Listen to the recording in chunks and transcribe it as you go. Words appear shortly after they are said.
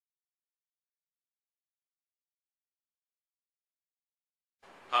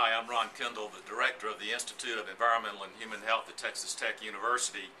Hi, I'm Ron Kendall, the Director of the Institute of Environmental and Human Health at Texas Tech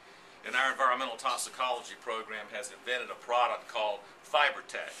University. And our environmental toxicology program has invented a product called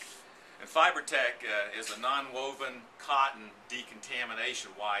FiberTect. And FiberTect is a non-woven cotton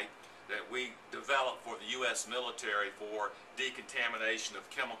decontamination wipe that we developed for the U.S. military for decontamination of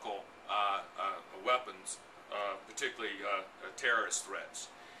chemical weapons, particularly terrorist threats.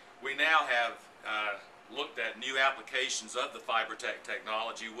 We now have looked at new applications of the FiberTect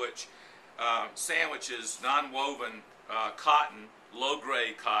technology, which sandwiches non-woven cotton,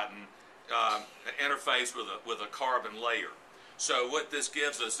 low-grade cotton, interface with a carbon layer. So what this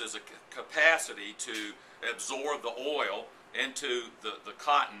gives us is a capacity to absorb the oil into the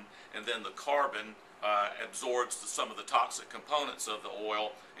cotton, and then the carbon absorbs some of the toxic components of the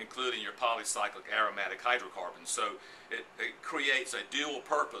oil, including your polycyclic aromatic hydrocarbons. So it creates a dual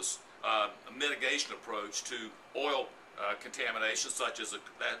purpose mitigation approach to oil contamination such as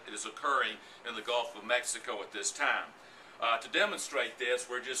that is occurring in the Gulf of Mexico at this time. To demonstrate this,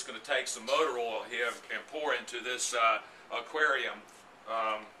 we're just going to take some motor oil here and pour into this aquarium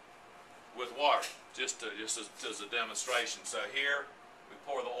with water, just as a demonstration. So here we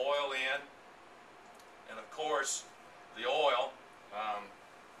pour the oil in, and of course the oil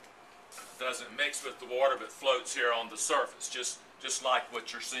doesn't mix with the water but floats here on the surface, just like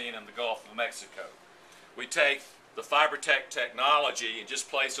what you're seeing in the Gulf of Mexico. We take the FiberTect technology and just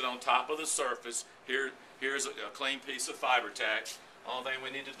place it on top of the surface. Here's a clean piece of FiberTect. Only thing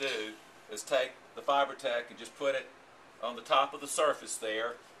we need to do is take the FiberTect and just put it on the top of the surface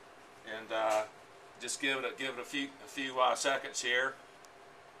there, and just give it a few seconds here,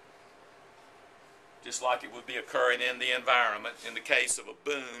 just like it would be occurring in the environment in the case of a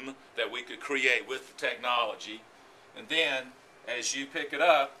boom that we could create with the technology. And then as you pick it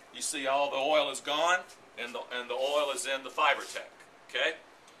up, you see all the oil is gone, and the oil is in the FiberTect. Okay,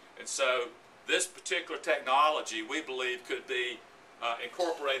 and so this particular technology we believe could be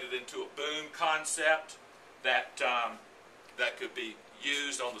incorporated into a boom concept that could be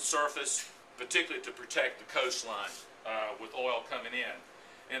used on the surface, particularly to protect the coastline with oil coming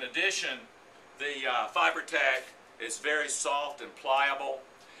in. In addition, the FiberTect is very soft and pliable,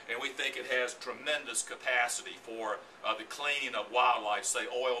 and we think it has tremendous capacity for the cleaning of wildlife, say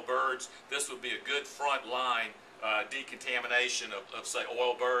oil birds. This would be a good front line decontamination of say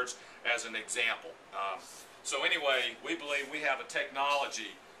oil birds as an example. So anyway, we believe we have a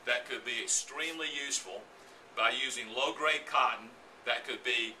technology that could be extremely useful by using low-grade cotton that could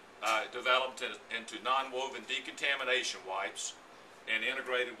be developed into non-woven decontamination wipes and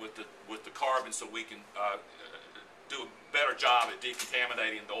integrated with the carbon, so we can do a better job at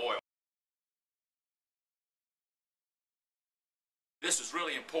decontaminating the oil. This is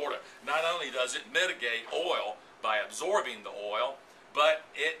really important. Not only does it mitigate oil by absorbing the oil, but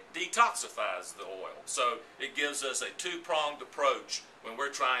it detoxifies the oil. So it gives us a two-pronged approach when we're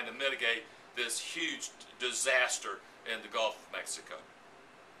trying to mitigate this huge disaster in the Gulf of Mexico.